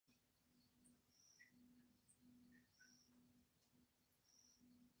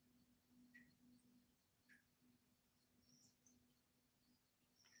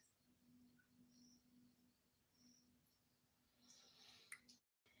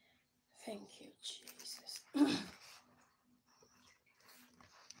Thank you, Jesus.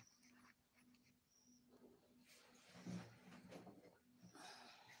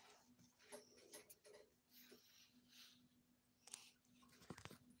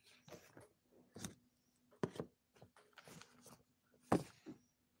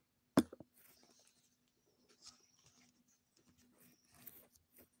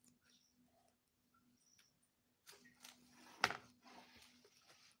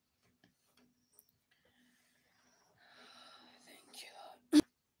 Thank you, Lord.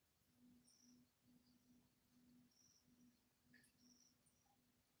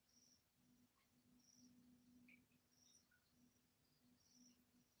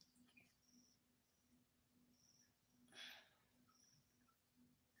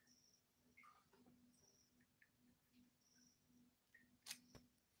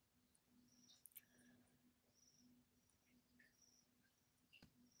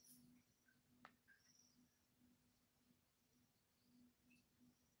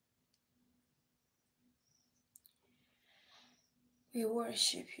 We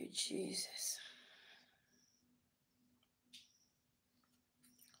worship you, Jesus.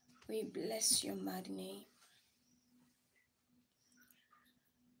 We bless your mighty name.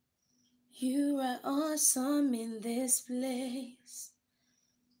 You are awesome in this place.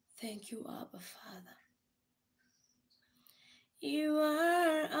 Thank you, Abba Father. You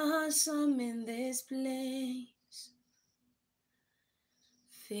are awesome in this place.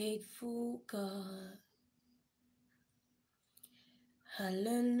 Faithful God.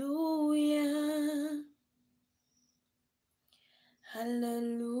 Hallelujah.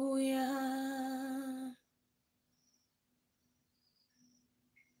 Hallelujah.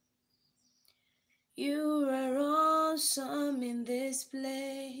 You are awesome in this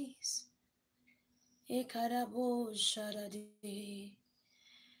place. Ikarabo Sharade.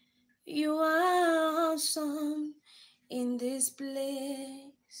 You are awesome in this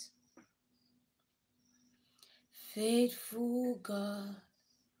place. Faithful God.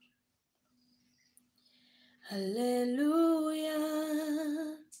 Hallelujah.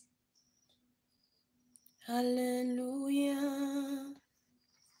 Hallelujah.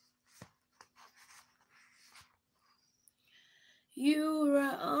 You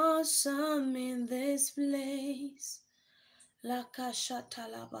are awesome in this place.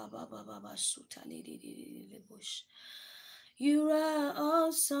 You are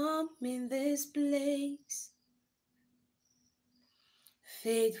awesome in this place.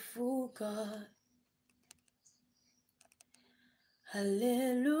 Faithful God.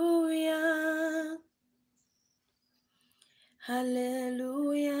 Hallelujah.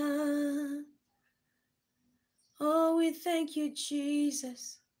 Hallelujah. Oh, we thank you,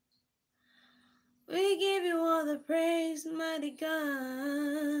 Jesus. We give you all the praise, mighty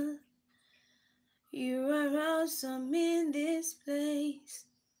God. You are awesome in this place.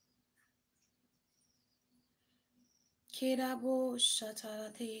 Kirabo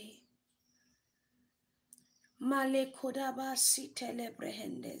shatarate. Male kodaba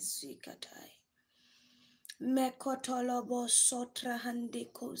sitelebrehende zikatai. Mekotolobo sotrahande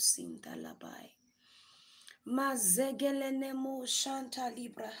kosintalabai. Mazegelenemo shanta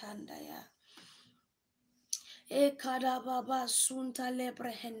librahandaya. Ekadababa sunta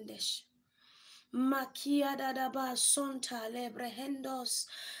lebrehendesh. Makia dadaba sonta lebrehendos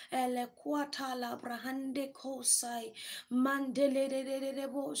elequata labrahande kosai mandele de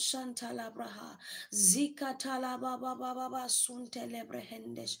bo shanta labraha zikata la baba baba sunte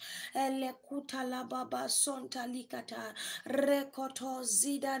lebrehendes elekuta la baba sonta likata rekoto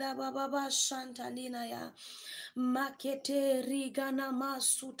zida da baba shanta linaya makete rigana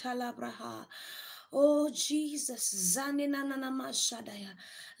masuta labraha. Oh Jesus, Zaninana Mashadaya,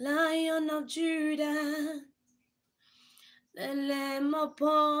 Lion of Judah, the Lamb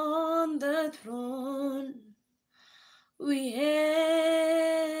upon the throne, we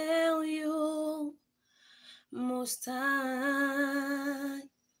hail you, Most High.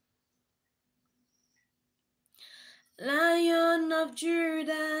 Lion of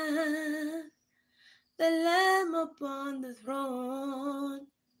Judah, the Lamb upon the throne,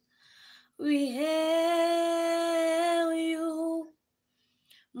 we hail you,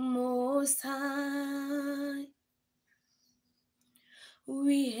 Most High.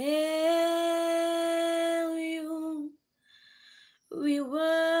 We hail you, we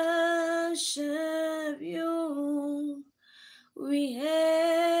worship you, we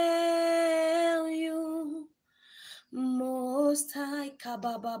hail you, Most Most High,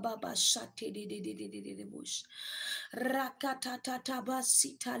 kababa baba shati di bush. Rakatata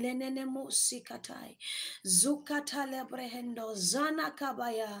basita lenene musikatai. Zukata lebrehendo zana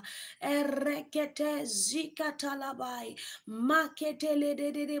kabaya. Erekete zikata labai. Makete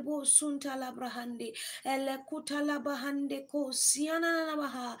de busunta labrahandi. Elekuta labahande ko siana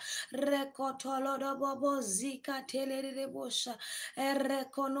nabaha. Rekotolo do bobo zikatele de bosha.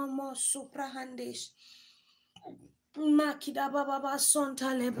 Erekonomo suprahandish. Makida baba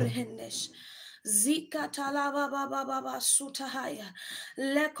sonta lebrehendesh. Zika talaba baba sutahaya.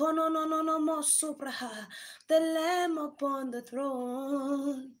 Lekono no mo supraha. The Lamb upon the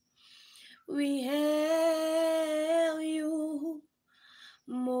throne. We hail you,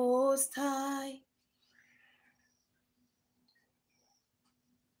 Most High.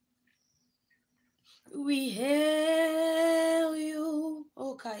 We hail you,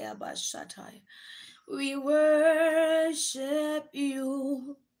 Okaya Bashatai. We worship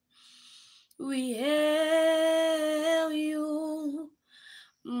you. We hail you,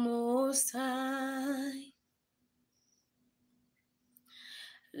 Most High.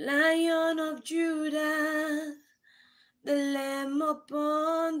 Lion of Judah, the Lamb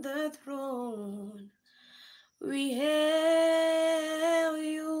upon the throne. We hail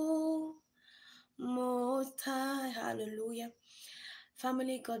you, Most High. Hallelujah.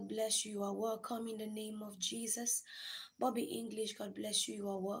 Family, God bless you. You are welcome in the name of Jesus. Bobby English, God bless you. You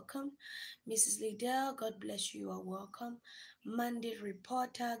are welcome. Mrs. Liddell, God bless you. You are welcome. Mandy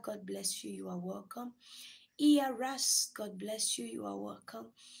Reporter, God bless you. You are welcome. Ia Russ, God bless you. You are welcome.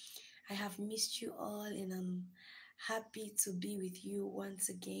 I have missed you all and I'm happy to be with you once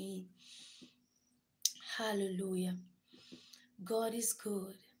again. Hallelujah. God is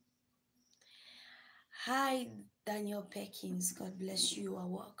good. Hi, Daniel Perkins. God bless you. You are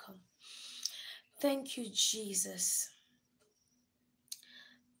welcome. Thank you, Jesus.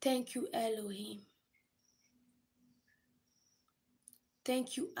 Thank you, Elohim.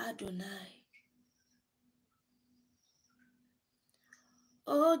 Thank you, Adonai.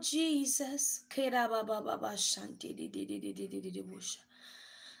 Oh, Jesus.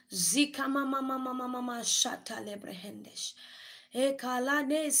 Zika mama shata lebrehendesh.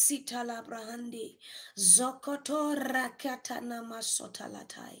 Ekalane sita labrahandi. Zokoto rakata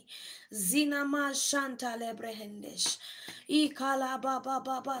namasotalatai. Zinama shanta lebrehendesh. Ikala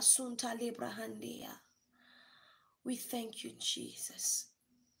baba sunta lebrahandia. We thank you, Jesus.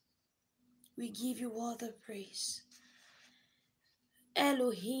 We give you all the praise.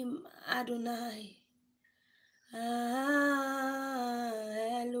 Elohim Adonai.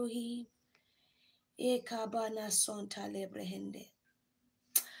 Elohim. Ekabana sonta lebrehende.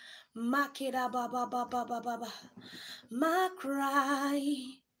 Makira baba. My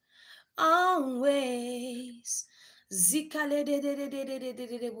cry always. Zikale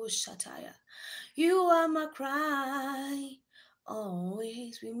de bushataya. You are my cry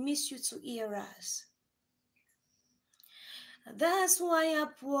always. We miss you to hear us. That's why I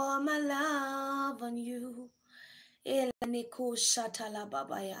pour my love on you. Elaniko shatala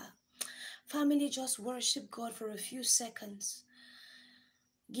babaya. Family, just worship God for a few seconds.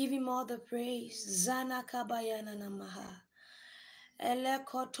 Give him all the praise. Zana kabayana namaha.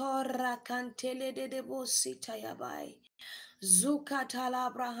 Elekotora kantele de debo sita yabai. Zukatala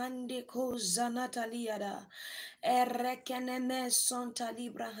brahandi ko zanataliada. Erekeneme sonta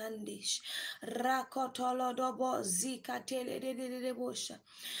librahandish. Rakotolo dobo zikatele de bosha.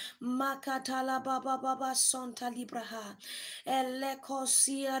 Makatala baba sonta libraha. Eleko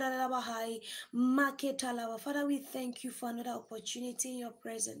siara bahai. Maketala. Father, we thank you for another opportunity in your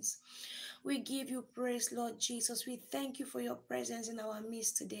presence. We give you praise, Lord Jesus. We thank you for your presence in our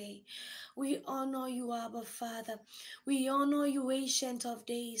midst today. We honor you, Abba Father. We honor you, Ancient of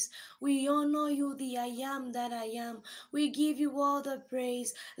Days. We honor you, the I am that I am. We give you all the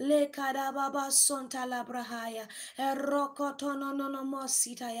praise. Lekadababa sonta labrahaya.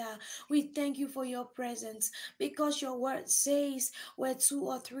 Erokotononomositaya. We thank you for your presence because your word says where two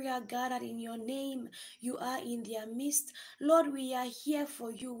or three are gathered in your name, you are in their midst. Lord, we are here for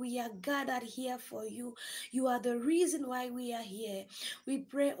you. We are gathered here for you. You are the reason why we are here. We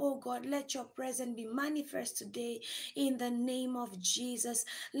pray, oh God, let your presence be manifest today in the name of Jesus.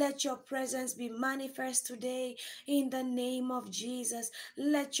 Let your presence be manifest today in the name of Jesus.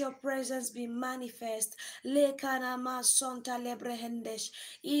 Let your presence be manifest. Lekanama sonta lebrehendesh.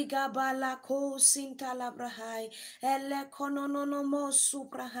 Igabala ko sinta labrahai. Elekonononomo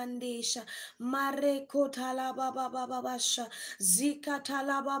suprahandesha. Mare kotala baba babasha.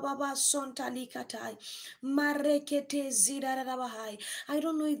 Zikatala baba sontalikatai. Marekete zidarabahai. I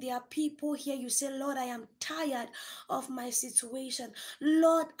don't know if there are people here, you say, Lord, I am tired of my situation.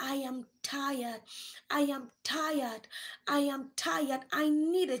 Lord, I am tired. I am tired. I am tired. I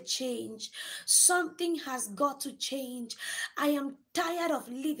need a change. Something has got to change. I am tired of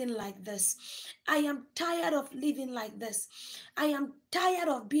living like this. I am tired of living like this. I am tired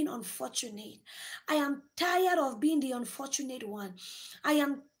of being unfortunate. I am tired of being the unfortunate one. I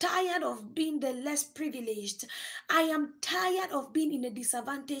am tired of being the less privileged. I am tired of being in a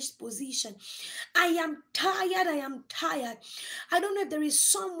disadvantaged position. I am tired. I am tired. I don't know if there is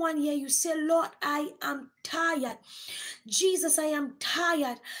someone here, you say, Lord, I am tired. Jesus, I am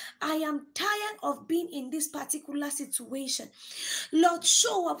tired. I am tired of being in this particular situation. Lord,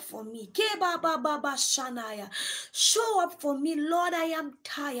 show up for me. Show up for me, Lord. I am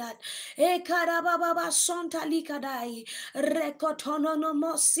tired. There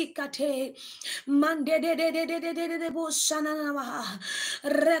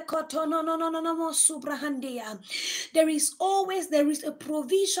is a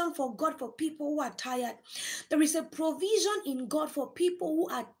provision for God for people who are tired. There is a provision in God for people who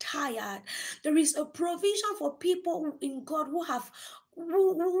are tired. There is a provision for people in God who have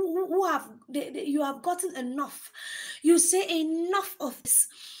you have gotten enough. You say, enough of this.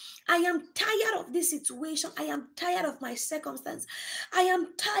 I am tired of this situation. I am tired of my circumstance. I am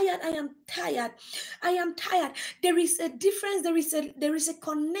tired. I am tired. I am tired. There is a difference. There is a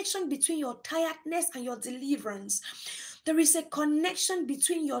connection between your tiredness and your deliverance. There is a connection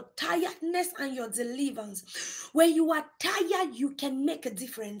between your tiredness and your deliverance. When you are tired, you can make a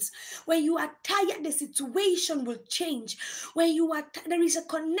difference. When you are tired, the situation will change. When you are there is a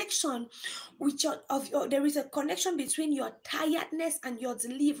connection with there is a connection between your tiredness and your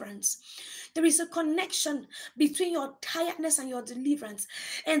deliverance. There is a connection between your tiredness and your deliverance.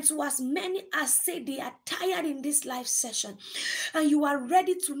 And to as many as say they are tired in this live session and you are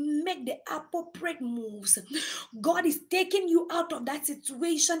ready to make the appropriate moves, God is taking you out of that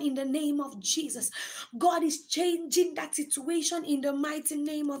situation in the name of Jesus. God is changing that situation in the mighty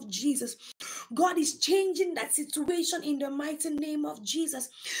name of Jesus. God is changing that situation in the mighty name of Jesus.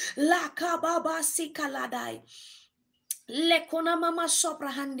 La kababa sikaladai. Lekona mama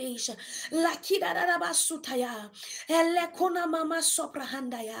soprahandesha, lakida darabasutaya, elekona mama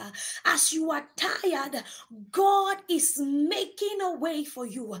soprahandaya. As you are tired, God is making a way for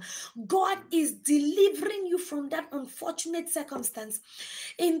you. God is delivering you from that unfortunate circumstance.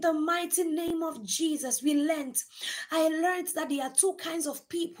 In the mighty name of Jesus, I learned that there are two kinds of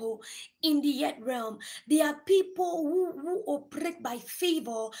people in the earth realm. There are people who operate by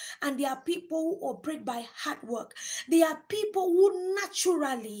favor, and there are people who operate by hard work. There are people who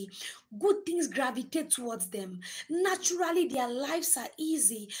naturally good things gravitate towards them. Naturally, their lives are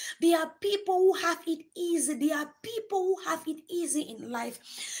easy. There are people who have it easy. There are people who have it easy in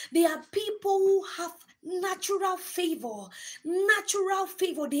life. There are people who have natural favor. Natural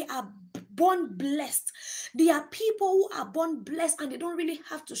favor. They are born blessed. There are people who are born blessed and they don't really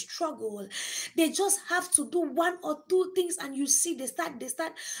have to struggle. They just have to do one or two things and you see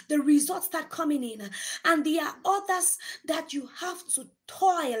the results start coming in. And there are others that you have to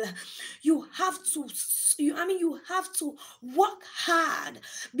toil. You have to work hard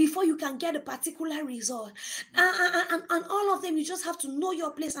before you can get a particular result. And all of them, you just have to know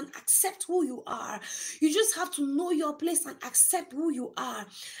your place and accept who you are. You just have to know your place and accept who you are.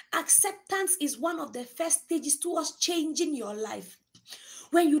 Acceptance is one of the first stages towards changing your life.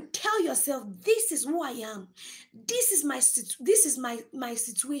 When you tell yourself, this is who I am, this is my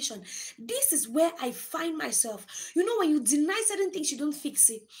situation, this is where I find myself. You know, when you deny certain things, you don't fix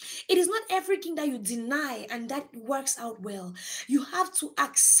it. It is not everything that you deny and that works out well. You have to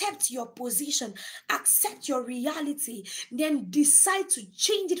accept your position, accept your reality, then decide to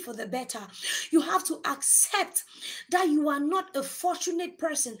change it for the better. You have to accept that you are not a fortunate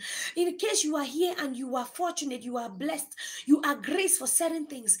person. In case you are here and you are fortunate, you are blessed, you are graced for certain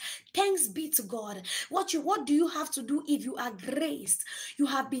things, thanks be to God. What do you have to do if you are graced? You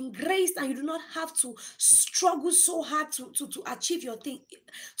have been graced and you do not have to struggle so hard to achieve your thing,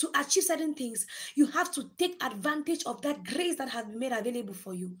 to achieve certain things. You have to take advantage of that grace that has been made available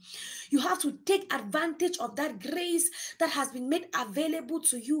for you. You have to take advantage of that grace that has been made available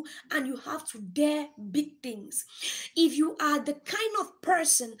to you, and you have to dare big things. If you are the kind of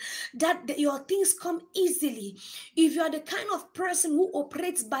person that your things come easily, if you are the kind of person who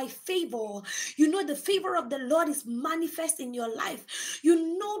operates by favor, you know the favor of the Lord is manifest in your life.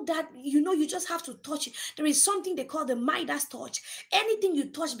 You know that, you just have to touch it. There is something they call the Midas touch. Anything you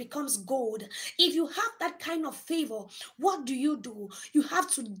touch becomes gold. If you have that kind of favor, what do? You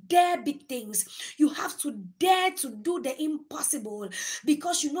have to dare big things. You have to dare to do the impossible,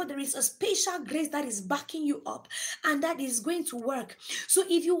 because there is a special grace that is backing you up, and that is going to work. So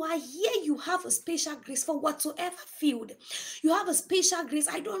if you are here, you have a special grace for whatsoever field. You have a special grace.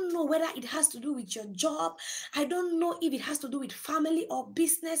 I don't know whether it has to do with your job. I don't know if it has to do with family or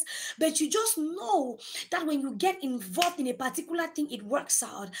business, but you just know that when you get involved in a particular thing, it works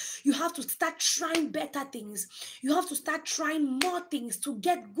out. You have to start trying better things. You have to start trying more things to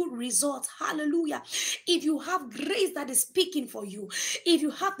get good results. Hallelujah. If you have grace that is speaking for you, if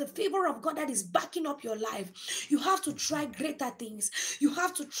you have the favor of God that is backing up your life, you have to try greater things. You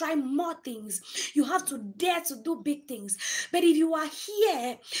have to try more things. You have to dare to do big things. But if you are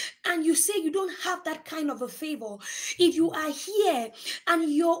here and you say you don't have that kind of a favor, if you are here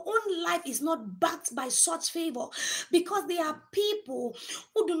and your own life is not backed by such favor, because there are people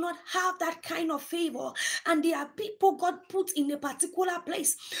who do not have that kind of favor, and there are people God put in a particular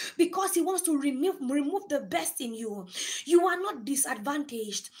place because He wants to remove the best in you. You are not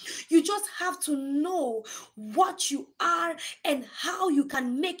disadvantaged. You just have to know what you are and how you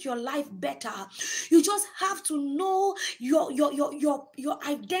can make your life better. You just have to know your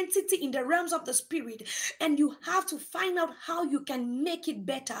identity in the realms of the spirit, and you have to find out how you can make it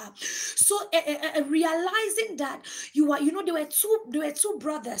better. So realizing that there were two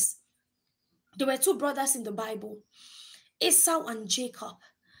brothers. There were two brothers in the Bible, Esau and Jacob.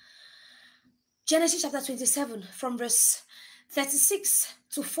 Genesis chapter 27 from verse 36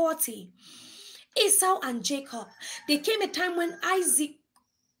 to 40. Esau and Jacob. There came a time when Isaac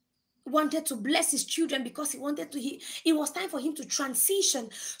wanted to bless his children, because it was time for him to transition,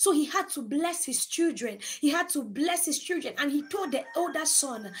 so he had to bless his children. And he told the older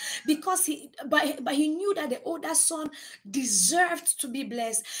son, because he knew that the older son deserved to be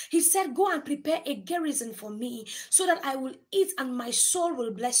blessed. He said, go and prepare a garrison for me, so that I will eat and my soul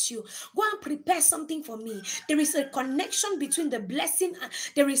will bless you. Go and prepare something for me. There is a connection between the blessing,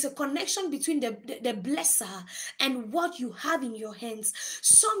 there is a connection between the blesser and what you have in your hands.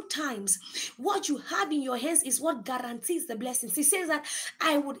 Sometimes what you have in your hands is what guarantees the blessings. He says that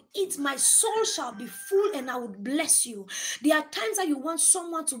I would eat, my soul shall be full, and I would bless you. There are times that you want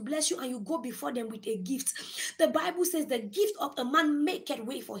someone to bless you and you go before them with a gift. The Bible says the gift of a man maketh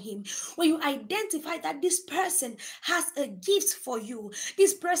way for him. When you identify that this person has a gift for you,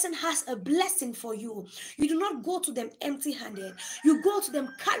 this person has a blessing for you, you do not go to them empty-handed. You go to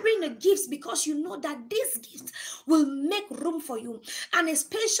them carrying a gift, because you know that this gift will make room for you. And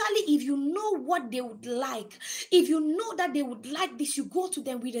especially if you know what they would like, if you know that they would like this, you go to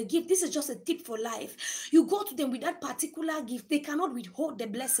them with a gift. This is just a tip for life. You go to them with that particular gift. They cannot withhold the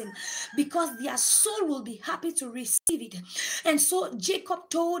blessing, because their soul will be happy to receive it. And so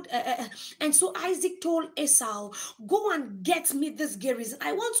Isaac told Esau, go and get me this garrison.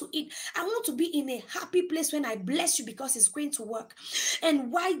 I want to eat. I want to be in a happy place when I bless you, because it's going to work.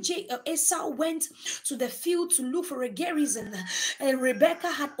 And while Esau went to the field to look for a garrison,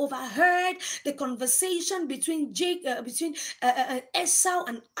 Rebecca had overheard the conversation between Esau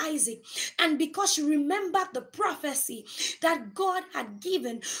and Isaac, and because she remembered the prophecy that God had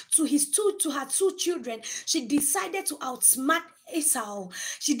given to her two children, she decided to outsmart Esau.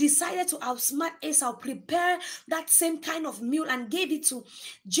 She decided to outsmart Esau, prepare that same kind of meal and gave it to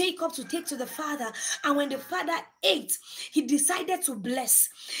Jacob to take to the father. And when the father ate, he decided to bless.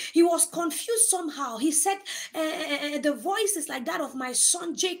 He was confused somehow. He said, the voice is like that of my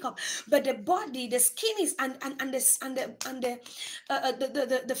son Jacob, but the body, the skin is and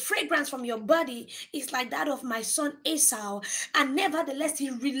the fragrance from your body is like that of my son Esau. And nevertheless, he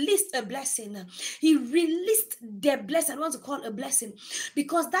released a blessing. He released the blessing. I want to call a blessing,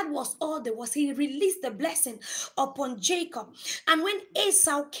 because that was all there was. He released the blessing upon Jacob. And when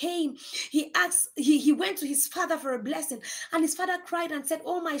Esau came, he went to his father for a blessing, and his father cried and said,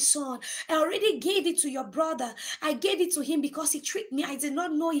 oh my son, I already gave it to your brother. I gave it to him because he tricked me. I did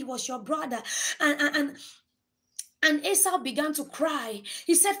not know it was your brother. And Esau began to cry.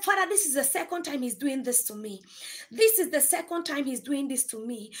 He said, Father, this is the second time he's doing this to me. This is the second time he's doing this to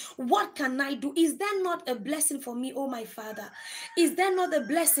me. What can I do? Is there not a blessing for me, oh my father? Is there not a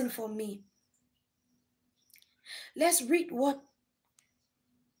blessing for me? Let's read what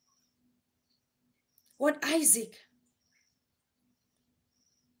Isaac,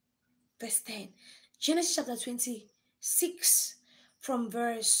 verse 10. Genesis chapter 26 from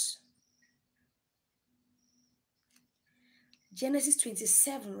verse Genesis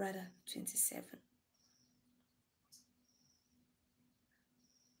 27.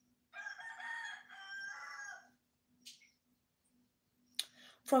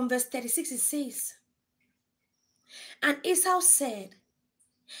 from verse 36, it says, and Esau said,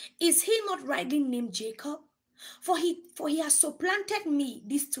 is he not rightly named Jacob? For he has supplanted me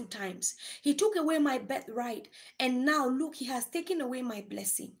these 2 times. He took away my birthright, and now look, he has taken away my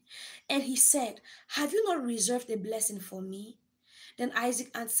blessing. And he said, have you not reserved a blessing for me? Then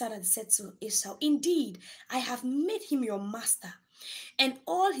Isaac answered and said to Esau, indeed, I have made him your master, and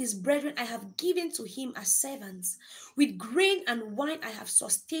all his brethren I have given to him as servants. With grain and wine I have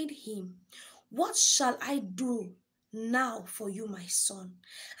sustained him. What shall I do now for you, my son?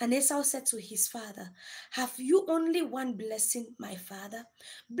 And Esau said to his father, have you only one blessing, my father?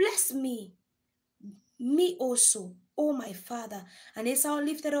 Bless me also, O my father. And Esau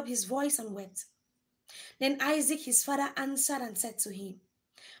lifted up his voice and wept. Then Isaac his father answered and said to him,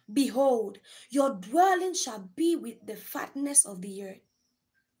 behold, your dwelling shall be with the fatness of the earth.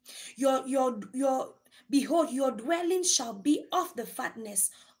 Behold, your dwelling shall be of the fatness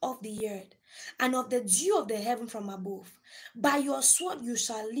of the earth, and of the dew of the heaven from above. By your sword you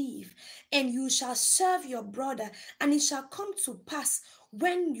shall live, and you shall serve your brother. And it shall come to pass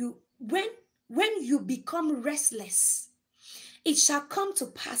when you become restless. It shall come to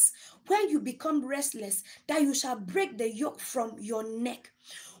pass when you become restless that you shall break the yoke from your neck.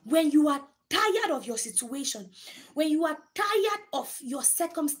 When you are tired of your situation, when you are tired of your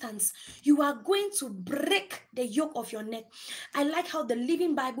circumstance, you are going to break the yoke of your neck. I like how the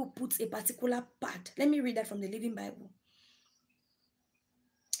Living Bible puts a particular part. Let me read that from the Living Bible.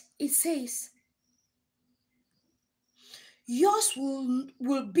 It says, yours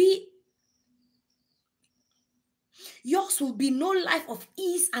will be no life of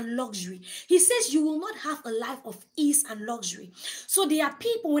ease and luxury. He says you will not have a life of ease and luxury. So there are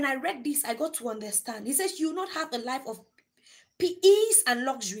people, when I read this, I got to understand. He says you will not have a life of ease and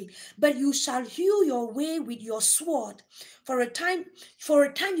luxury, but you shall hew your way with your sword. For a time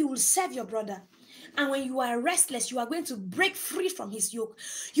you will serve your brother. And when you are restless, you are going to break free from his yoke.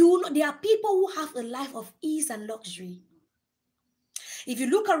 There are people who have a life of ease and luxury. If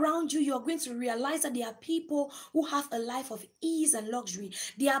you look around you, you're going to realize that there are people who have a life of ease and luxury.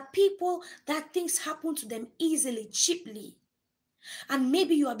 There are people that things happen to them easily, cheaply. And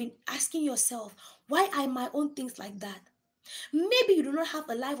maybe you have been asking yourself, why are my own things like that? Maybe you do not have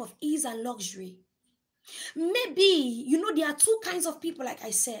a life of ease and luxury. Maybe, there are 2 kinds of people, like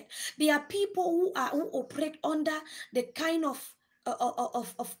I said. There are people who operate under the kind of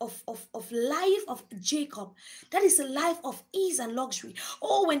life of Jacob. That is a life of ease and luxury.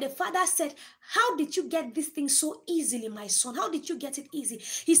 Oh, when the father said, how did you get this thing so easily, my son? How did you get it easy?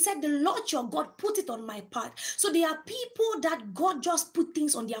 He said, the Lord your God put it on my path. So there are people that God just put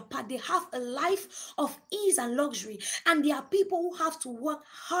things on their path. They have a life of ease and luxury. And there are people who have to work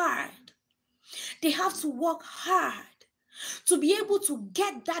hard. They have to work hard to be able to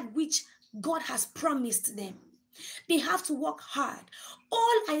get that which God has promised them. They have to work hard.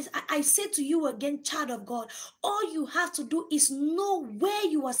 All I say to you again, child of God, all you have to do is know where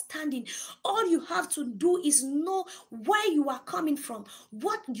you are standing. All you have to do is know where you are coming from,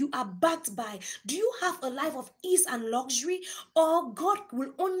 what you are backed by. Do you have a life of ease and luxury, or God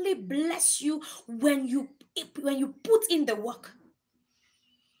will only bless you when you put in the work?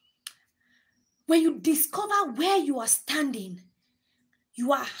 When you discover where you are standing,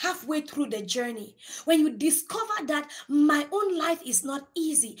 you are halfway through the journey. When you discover that my own life is not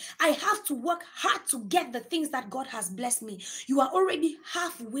easy, I have to work hard to get the things that God has blessed me, you are already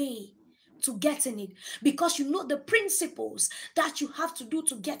halfway to getting it, because you know the principles that you have to do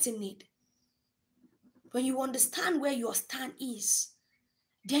to getting it. When you understand where your stand is,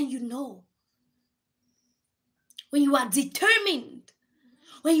 then you know. When you are determined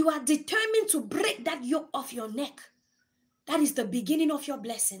to break that yoke off your neck, that is the beginning of your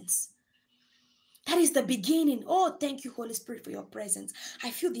blessings. That is the beginning. Oh, thank you, Holy Spirit, for your presence.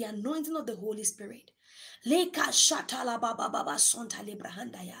 I feel the anointing of the Holy Spirit. When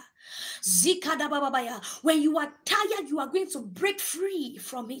you are tired, you are going to break free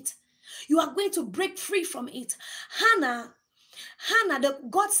from it. You are going to break free from it. Hannah,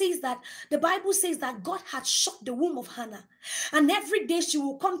 God says that, the Bible says that God had shut the womb of Hannah. And every day she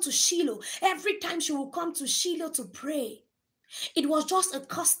will come to Shiloh. Every time she will come to Shiloh to pray. It was just a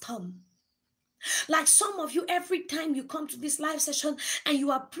custom. Like some of you, every time you come to this live session and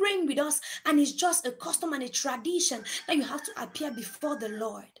you are praying with us, and it's just a custom and a tradition that you have to appear before the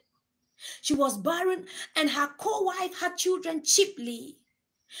Lord. She was barren and her co-wife had children cheaply.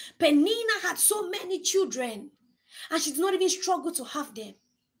 Penina had so many children and she did not even struggle to have them.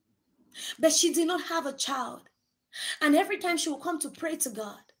 But she did not have a child. And every time she would come to pray to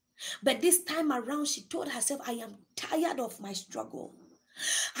God. But this time around, she told herself, I am tired of my struggle.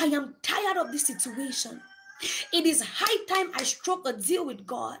 I am tired of this situation. It is high time I struck a deal with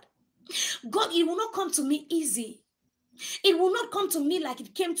God. God, it will not come to me easy. It will not come to me like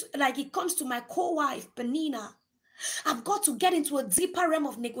it comes to my co-wife, Penina. I've got to get into a deeper realm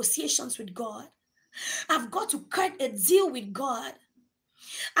of negotiations with God. I've got to cut a deal with God.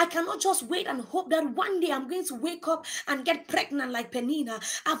 I cannot just wait and hope that one day I'm going to wake up and get pregnant like Penina.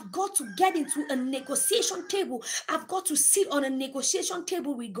 I've got to get into a negotiation table. I've got to sit on a negotiation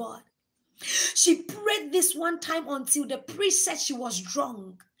table with God. She prayed this one time until the priest said she was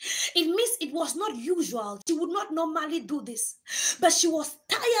drunk. It means it was not usual. She would not normally do this. But she was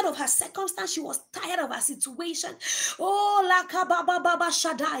tired of her circumstance. She was tired of her situation. Oh, Lakababa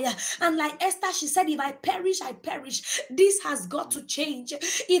Shadaya. And like Esther, she said, if I perish, I perish. This has got to change.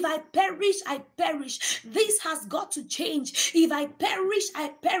 If I perish, I perish. This has got to change. If I perish,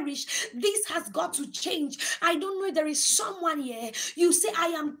 I perish. This has got to change. I don't know if there is someone here. You say, I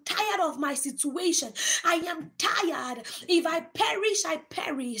am tired of my situation. I am tired. If I perish, I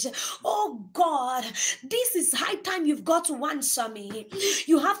perish. Oh God, this is high time you've got to answer me.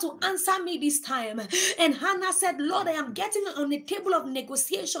 You have to answer me this time. And Hannah said, Lord, I am getting on the table of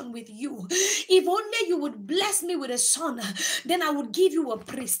negotiation with you. If only you would bless me with a son, then I would give you a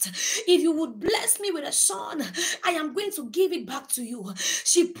priest. If you would bless me with a son, I am going to give it back to you.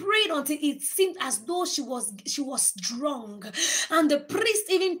 She prayed until it seemed as though she was drunk, and the priest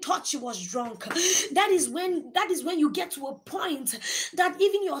even thought she was drunk. That is when you get to a point that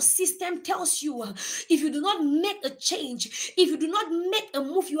even your system tells you, if you do not make a change, if you do not make a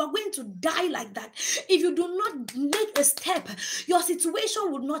move, you are going to die like that. If you do not make a step, your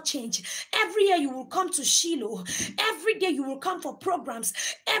situation will not change. Every year you will come to Shiloh. Every day you will come for programs.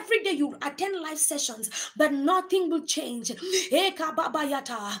 Every day you will attend live sessions, but nothing will change.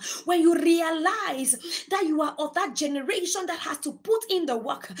 When you realize that you are of that generation that has to put in the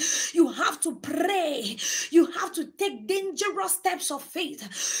work, you have to pray. You have to take dangerous steps of faith.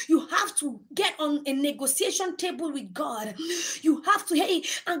 You have to get on a negotiation table with God. You have to,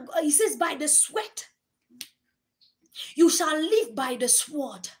 and he says, by the sweat, you shall live by the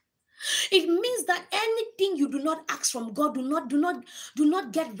sword. It means that anything you do not ask from God, do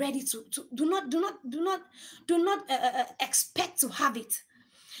not get ready to do not expect to have it.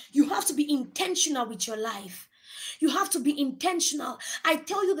 You have to be intentional with your life. You have to be intentional. I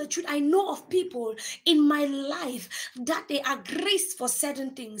tell you the truth. I know of people in my life that they are graced for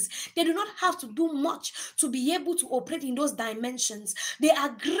certain things. They do not have to do much to be able to operate in those dimensions. They are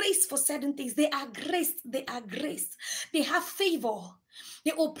graced for certain things. They are graced. They are graced. They have favor.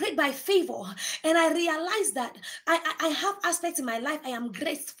 They operate by favor. And I realize that I have aspects in my life I am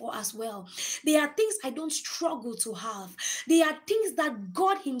graced for as well. There are things I don't struggle to have. There are things that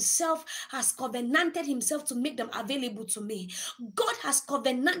God himself has covenanted himself to make them available to me. God has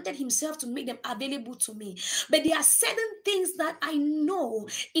covenanted himself to make them available to me. But there are certain things that I know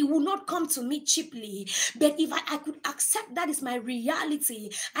it will not come to me cheaply. But if I could accept that is my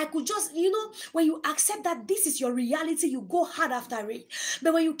reality, I could just, when you accept that this is your reality, you go hard after it.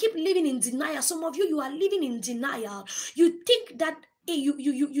 But when you keep living in denial, some of you are living in denial. You think that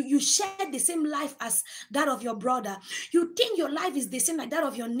you share the same life as that of your brother. You think your life is the same like that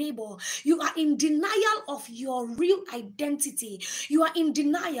of your neighbor. You are in denial of your real identity. You are in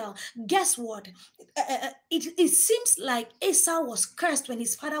denial. Guess what? It seems like Esau was cursed when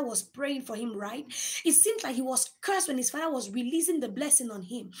his father was praying for him, right? It seems like he was cursed when his father was releasing the blessing on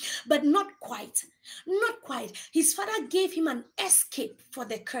him, but not quite. Not quite. His father gave him an escape for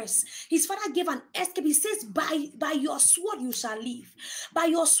the curse. His father gave an escape. He says, by your sword you shall live. By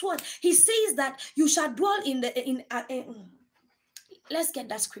your sword. He says that you shall dwell let's get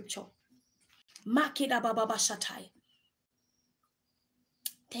that scripture.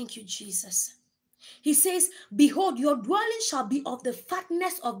 Thank you, Jesus. He says, behold, your dwelling shall be of the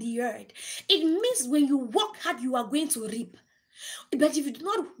fatness of the earth. It means when you work hard, you are going to reap. But if you do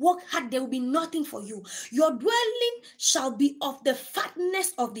not work hard, there will be nothing for you. Your dwelling shall be of the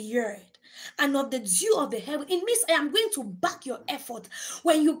fatness of the earth and of the dew of the heaven. It means I am going to back your effort.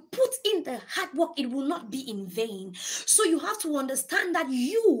 When you put in the hard work, it will not be in vain. So you have to understand that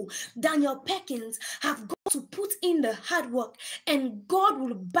you, Daniel Perkins, have got to put in the hard work and God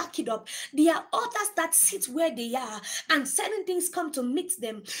will back it up. There are others that sit where they are and certain things come to meet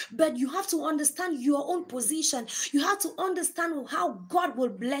them, but you have to understand your own position. You have to understand how God will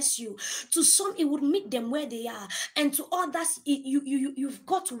bless you. To some, it would meet them where they are, and to others, you've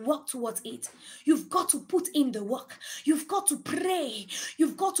got to work towards it. You've got to put in the work. You've got to pray.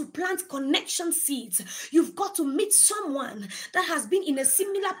 You've got to plant connection seeds. You've got to meet someone that has been in a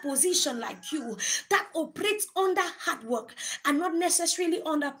similar position like you, that operates operates under hard work and not necessarily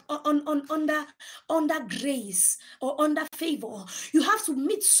under grace or under favor. You have to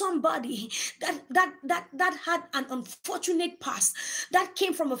meet somebody that had an unfortunate past, that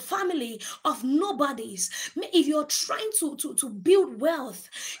came from a family of nobodies. If you're trying to build wealth,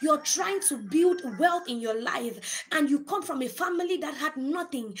 you're trying to build wealth in your life, and you come from a family that had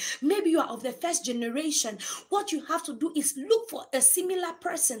nothing, maybe you are of the first generation, what you have to do is look for a similar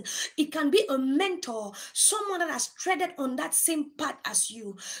person. It can be a mentor, someone that has treaded on that same path as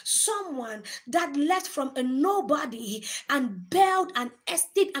you, someone that left from a nobody and built an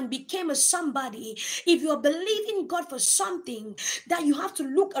estate and became a somebody. If you're believing God for something, that you have to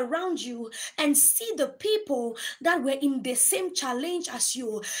look around you and see the people that were in the same challenge as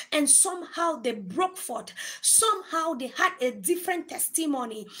you, and somehow they broke forth, somehow they had a different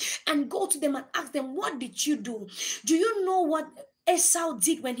testimony, and go to them and ask them, what did you do? Do you know what Esau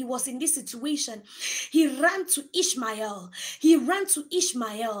did when he was in this situation? He ran to Ishmael. He ran to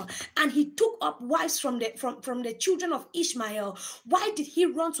Ishmael and he took up wives from the children of Ishmael. Why did he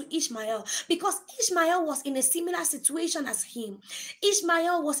run to Ishmael? Because Ishmael was in a similar situation as him.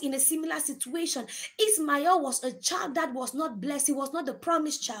 Ishmael was in a similar situation. Ishmael was a child that was not blessed. He was not the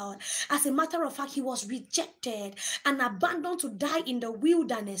promised child. As a matter of fact, he was rejected and abandoned to die in the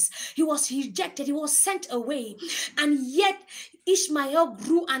wilderness. He was rejected. He was sent away. And yet Ishmael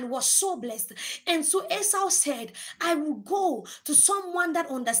grew and was so blessed. And so Esau said, I will go to someone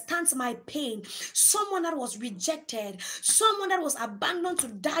that understands my pain, someone that was rejected, someone that was abandoned to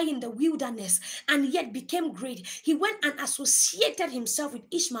die in the wilderness and yet became great. He went and associated himself with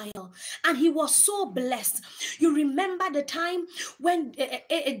Ishmael, and he was so blessed. You remember the time when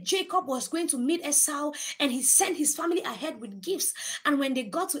Jacob was going to meet Esau, and he sent his family ahead with gifts. And when they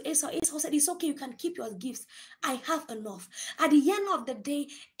got to Esau, Esau said, it's okay, you can keep your gifts. I have enough. At the end of the day,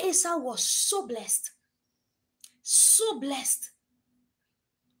 Esau was so blessed. So blessed.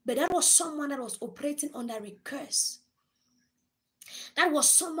 But that was someone that was operating under a curse. That was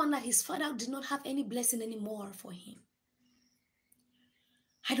someone that his father did not have any blessing anymore for him.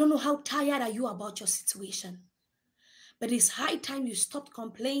 I don't know how tired are you about your situation, but it's high time you stop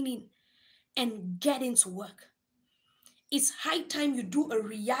complaining and get into work. It's high time you do a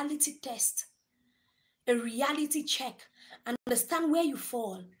reality test, a reality check, and understand where you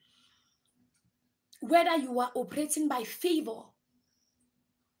fall. Whether you are operating by favor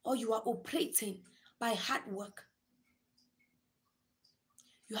or you are operating by hard work.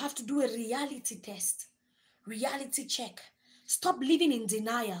 You have to do a reality test, reality check. Stop living in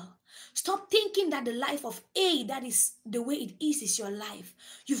denial. Stop thinking that the life of A, that is the way it is your life.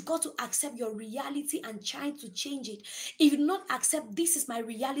 You've got to accept your reality and try to change it. If you do not accept this is my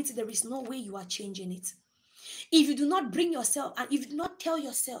reality, there is no way you are changing it. If you do not bring yourself and if you do not tell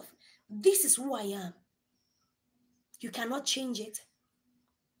yourself, this is who I am, you cannot change it.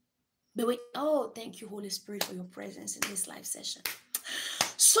 But wait, oh, thank you, Holy Spirit, for your presence in this live session.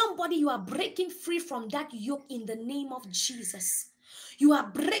 Somebody, you are breaking free from that yoke in the name of Jesus. You are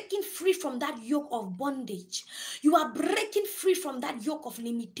breaking free from that yoke of bondage. You are breaking free from that yoke of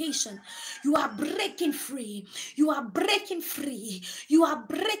limitation. You are breaking free. You are breaking free. You are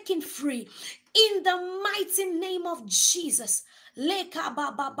breaking free. In the mighty name of Jesus. Leka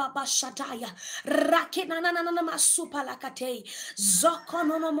baba baba shataya rakena na na na masupa lakate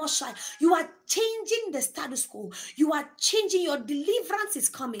zokonono moshai. You are changing the status quo. You are changing. Your deliverance is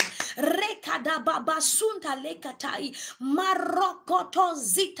coming. Reka da baba sunta lekatai marokoto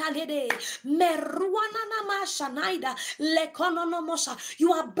zita lede meruana na mashanaida lekonono mosha.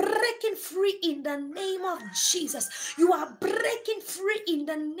 You are breaking free in the name of Jesus. You are breaking free in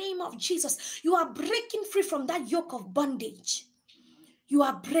the name of Jesus. You are breaking free from that yoke of bondage. You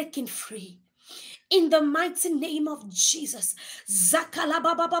are breaking free. In the mighty name of Jesus.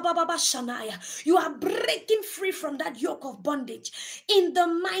 You are breaking free from that yoke of bondage. In the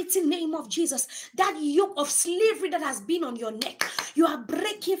mighty name of Jesus. That yoke of slavery that has been on your neck. You are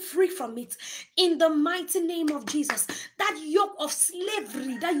breaking free from it. In the mighty name of Jesus. That yoke of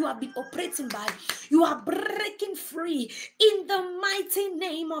slavery that you have been operating by. You are breaking free. In the mighty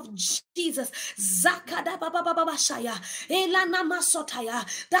name of Jesus.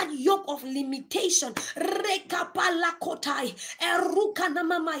 That yoke of limitation.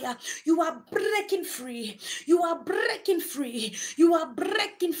 You are breaking free. You are breaking free. You are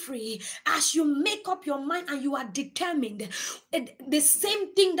breaking free. As you make up your mind and you are determined, the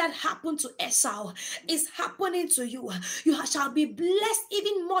same thing that happened to Esau is happening to you. You shall be blessed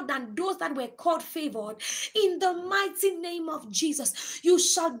even more than those that were called favored. In the mighty name of Jesus, you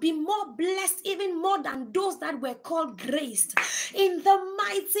shall be more blessed even more than those that were called graced. In the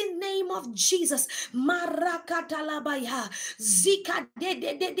mighty name of Jesus, Marakatalabaya. Zika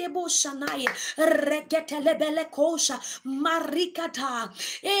de boshanai. Reketelebele kosha. Marikata.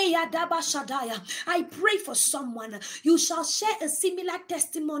 Eyadabashadaya. I pray for someone. You shall share a similar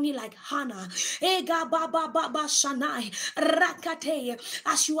testimony like Hannah. Ega baba baba shanai. Rakate.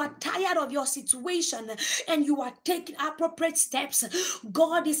 As you are tired of your situation and you are taking appropriate steps,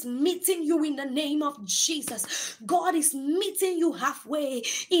 God is meeting you in the name of Jesus. God is meeting you halfway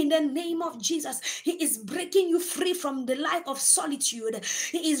in the name of Jesus. He is breaking you free from the life of solitude.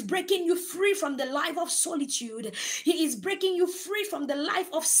 He is breaking you free from the life of solitude. He is breaking you free from the life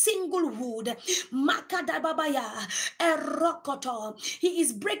of singlehood. Makadababaya, erokoto. He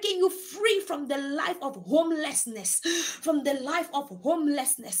is breaking you free from the life of homelessness. From the life of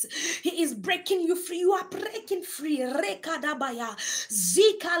homelessness. He is breaking you free. You are breaking free. Rekadabaya.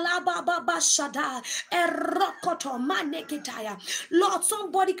 Zikalababa shada. Erokoto manekitaya. Lord,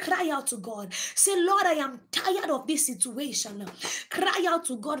 somebody cry out to God. Say, Lord, I am tired of this situation. Cry out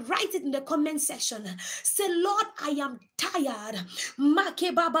to God. Write it in the comment section. Say, Lord, I am tired.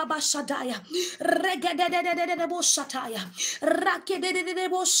 Make baba shadaya. Regededededebo shataya.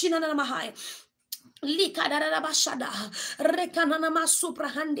 Rakededededebo shinanamahai. It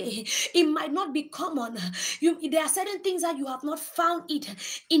might not be common. There are certain things that you have not found it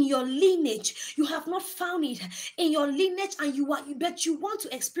in your lineage. You have not found it in your lineage, and but you want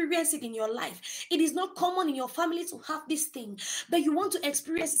to experience it in your life. It is not common in your family to have this thing, but you want to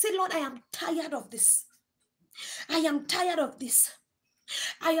experience it. Say, Lord, I am tired of this. I am tired of this.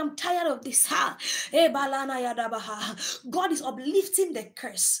 I am tired of this. God is uplifting the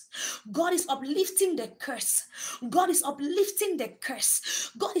curse. God is uplifting the curse. God is uplifting the curse.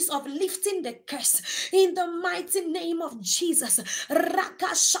 God is uplifting the curse. In the mighty name of Jesus.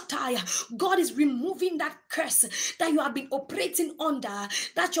 Rakashataya. God is removing that curse that you have been operating under,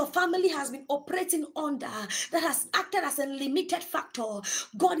 that your family has been operating under, that has acted as a limited factor.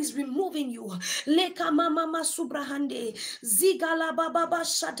 God is removing you. Leka mama subrahande. Zigala baba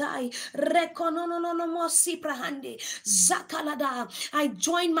shatai. Rekonononomosi prahande. Zakalada. I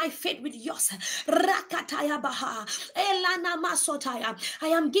join my faith with yours. Rakataya baha. Elana masotaya. I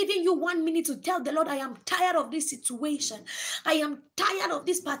am giving you 1 minute to tell the Lord, I am tired of this situation. I am tired of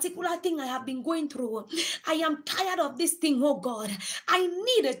this particular thing I have been going through. I am tired of this thing, oh God. I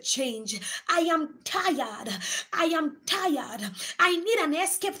need a change. I am tired. I am tired. I need an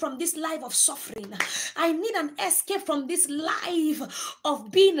escape from this life of suffering. I need an escape from this life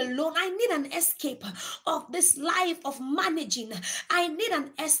of being alone. I need an escape of this life of managing. I need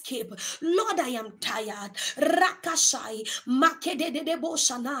an escape. Lord, I am tired. Rakashai, makededebo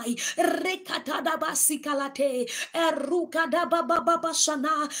shanai, rekatadaba sikalate, erukadaba baba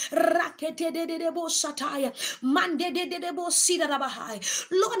shana, raketedebo shataya, mandedebo sidadabahai.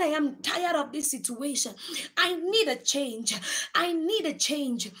 Lord, I am tired of this situation. I need a change. I need a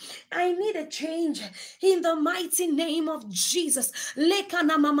change. I need a change in the mighty name of Jesus.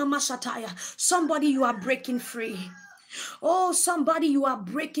 Somebody, you are breaking free. Oh, somebody, you are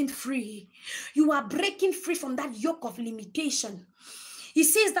breaking free. You are breaking free from that yoke of limitation. He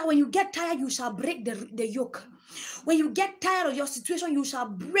says that when you get tired, you shall break the yoke. When you get tired of your situation, you shall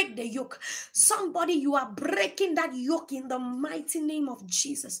break the yoke. Somebody, you are breaking that yoke in the mighty name of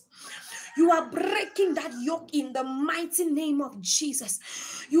Jesus. You are breaking that yoke in the mighty name of Jesus.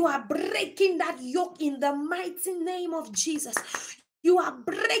 You are breaking that yoke in the mighty name of Jesus. You are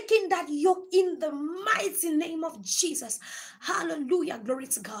breaking that yoke in the mighty name of Jesus. Hallelujah. Glory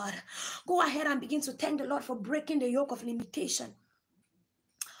to God. Go ahead and begin to thank the Lord for breaking the yoke of limitation.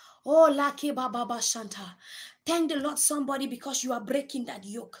 Oh, Laki Baba Shanta. Thank the Lord, somebody, because you are breaking that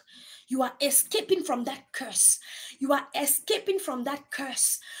yoke. You are escaping from that curse. You are escaping from that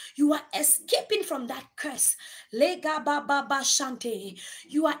curse. You are escaping from that curse. Lega Baba Shante.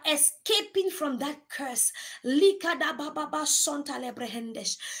 You are escaping from that curse. Lika da Baba Santa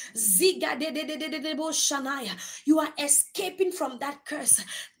Lebrehendesh. Ziga de bo Shanaya. You are escaping from that curse.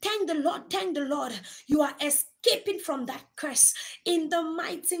 Thank the Lord. Thank the Lord. You are escaping from that curse. In the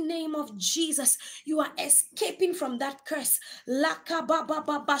mighty name of Jesus, you are escaping from that curse. Laka Baba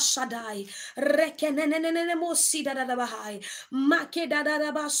Baba Shadai. Rekenenenene Mosida da Bahai. Make da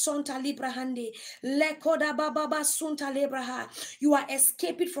ba Sonta Librahandi. Lekoda Baba Sunta Libraha. You are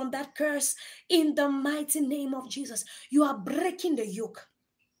escaping from that curse in the mighty name of Jesus. You are breaking the yoke.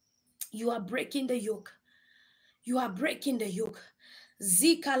 You are breaking the yoke. You are breaking the yoke.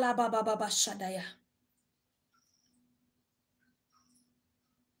 Zika la Baba Baba Shadaya.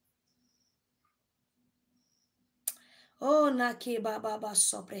 Oh, nake baba ba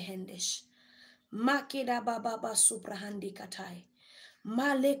soprehendesh. Makeda baba ba suprahandi katai.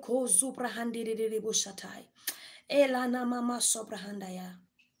 Maleko zubrahandere bushatai. Elana mama sobrahandaya.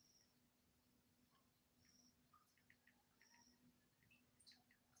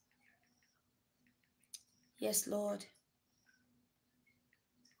 Yes, Lord.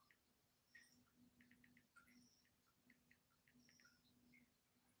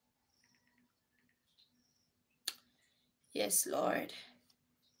 Yes, Lord.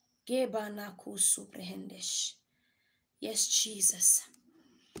 Gebanaku suprehendesh. Yes, Jesus.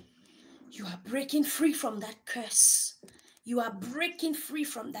 You are breaking free from that curse. You are breaking free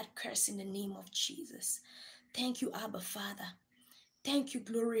from that curse in the name of Jesus. Thank you, Abba Father. Thank you,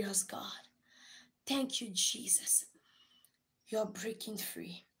 glorious God. Thank you, Jesus. You are breaking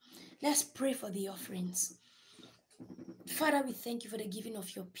free. Let's pray for the offerings. Father, we thank you for the giving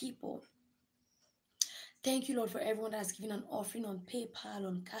of your people. Thank you, Lord, for everyone that has given an offering on PayPal,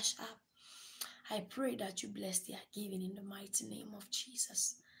 on Cash App. I pray that you bless their giving in the mighty name of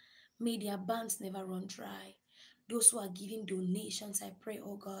Jesus. May their banks never run dry. Those who are giving donations, I pray,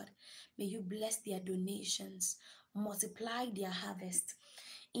 oh God, may you bless their donations, multiply their harvest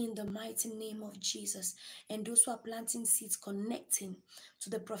in the mighty name of Jesus. And those who are planting seeds, connecting to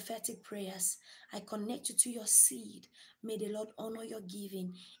the prophetic prayers, I connect you to your seed. May the Lord honor your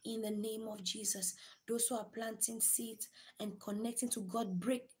giving in the name of Jesus. Those who are planting seeds and connecting to God,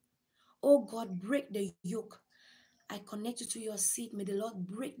 oh God, break the yoke. I connect you to your seed. May the Lord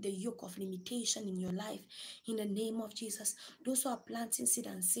break the yoke of limitation in your life in the name of Jesus. Those who are planting seed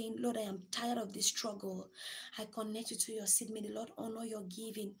and saying, Lord, I am tired of this struggle. I connect you to your seed. May the Lord honor your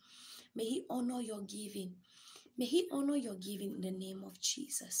giving. May He honor your giving. May He honor your giving in the name of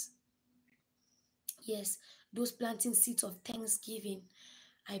Jesus. Yes, those planting seeds of thanksgiving,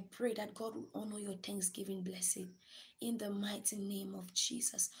 I pray that God will honor your thanksgiving blessing in the mighty name of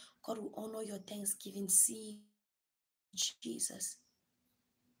Jesus. God will honor your thanksgiving seed, Jesus.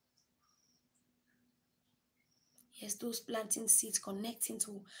 Yes, those planting seeds connecting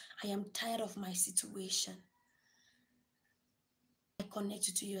to, I am tired of my situation. I connect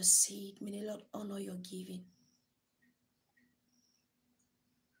you to your seed. May the Lord honor your giving.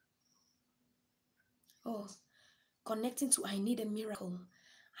 Oh, connecting to, I need a miracle.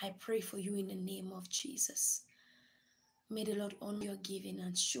 I pray for you in the name of Jesus. May the Lord honor your giving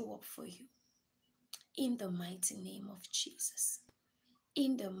and show up for you. In the mighty name of Jesus.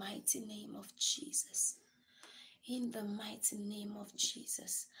 In the mighty name of Jesus. In the mighty name of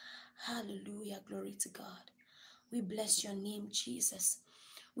Jesus. Hallelujah. Glory to God. We bless your name, Jesus.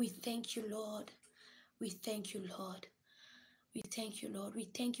 We thank you, Lord. We thank you, Lord. We thank you, Lord. We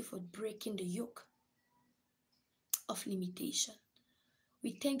thank you for breaking the yoke of limitation.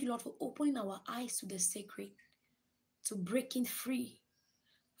 We thank you, Lord, for opening our eyes to the sacred, to breaking free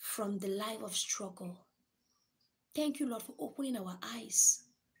from the life of struggle. Thank you, Lord, for opening our eyes.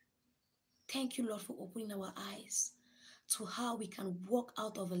 Thank you, Lord, for opening our eyes to how we can walk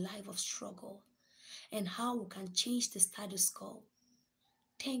out of a life of struggle and how we can change the status quo.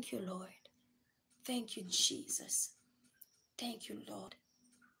 Thank you, Lord. Thank you, Jesus. Thank you, Lord.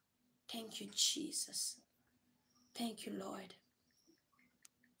 Thank you, Jesus. Thank you, Lord.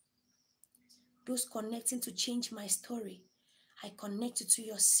 Those connecting to change my story, I connect you to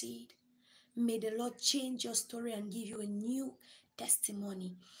your seed. May the Lord change your story and give you a new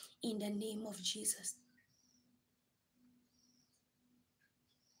testimony in the name of Jesus.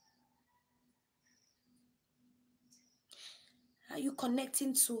 Are you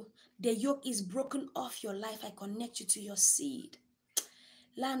connecting to the yoke is broken off your life? I connect you to your seed.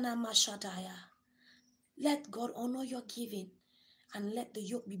 Lana Mashadaya. Let God honor your giving and let the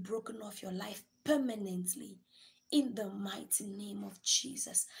yoke be broken off your life permanently in the mighty name of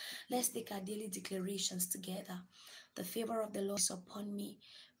Jesus. Let's take our daily declarations together. The favor of the Lord is upon me.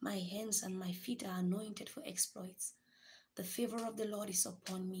 My hands and my feet are anointed for exploits. The favor of the Lord is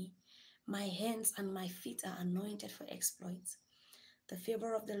upon me. My hands and my feet are anointed for exploits. The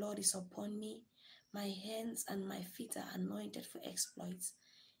favor of the Lord is upon me. My hands and my feet are anointed for exploits.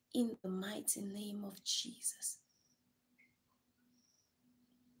 In the mighty name of Jesus.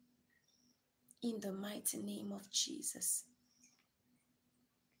 In the mighty name of Jesus.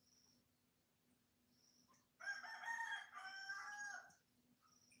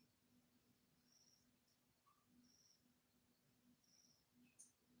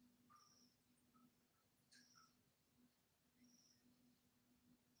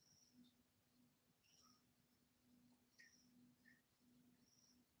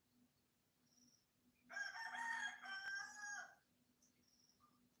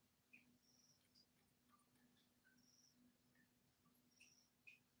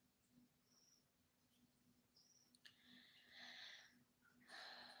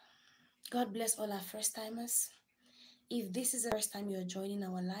 God bless all our first timers. If this is the first time you're joining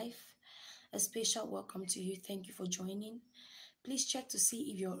our life, a special welcome to you. Thank you for joining. Please check to see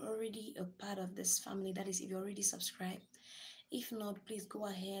if you're already a part of this family. That is, if you're already subscribed. If not, please go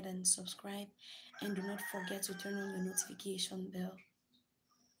ahead and subscribe, and do not forget to turn on your notification bell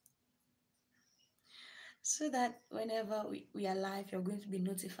so that whenever we are live, you're going to be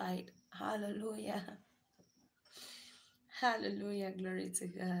notified. Hallelujah. Hallelujah. Glory to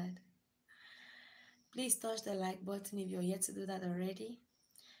God. Please touch the like button if you're yet to do that already.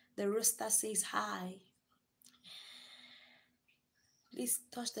 The rooster says hi. Please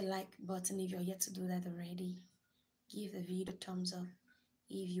touch the like button if you're yet to do that already. Give the video a thumbs up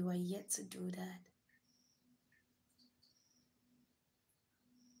if you are yet to do that.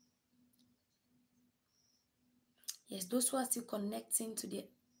 Yes, those who are still connecting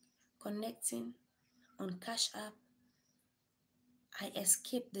on Cash App, I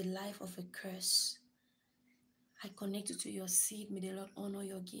escape the life of a curse. I connect you to your seed. May the Lord honor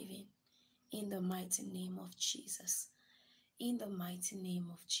your giving in the mighty name of Jesus. In the mighty name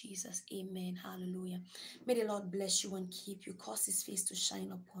of Jesus. Amen. Hallelujah. May the Lord bless you and keep you, cause his face to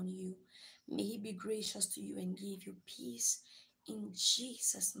shine upon you. May he be gracious to you and give you peace. In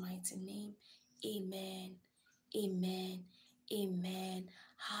Jesus' mighty name. Amen. Amen. Amen.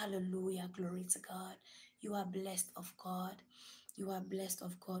 Hallelujah. Glory to God. You are blessed of God. You are blessed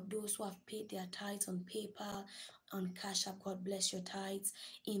of God. Those who have paid their tithes on PayPal, on Cash App, God bless your tithes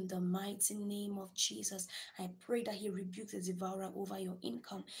in the mighty name of Jesus. I pray that he rebukes the devourer over your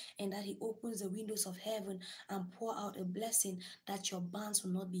income, and that he opens the windows of heaven and pour out a blessing that your barns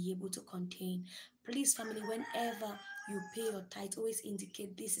will not be able to contain. Please, family, whenever you pay your tithe, always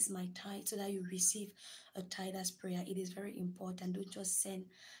indicate this is my tithe so that you receive a tither's prayer. It is very important. Don't just send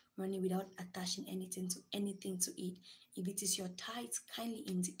money without attaching anything to it. If it is your tithe, kindly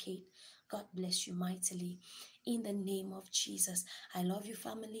indicate. God bless you mightily. In the name of Jesus. I love you,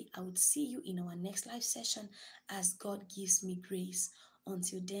 family. I would see you in our next live session as God gives me grace.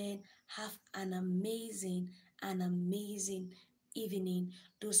 Until then, have an amazing evening.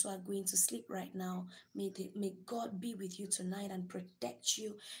 Those who are going to sleep right now, may God be with you tonight and protect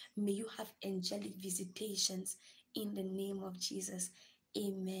you. May you have angelic visitations in the name of Jesus.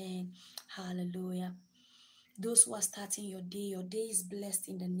 Amen. Hallelujah. Those who are starting your day is blessed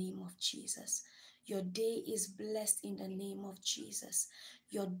in the name of Jesus. Your day is blessed in the name of Jesus.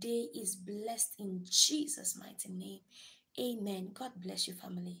 Your day is blessed in Jesus' mighty name. Amen. God bless you,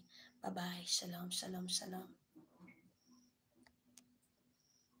 family. Bye-bye. Shalom, shalom, shalom.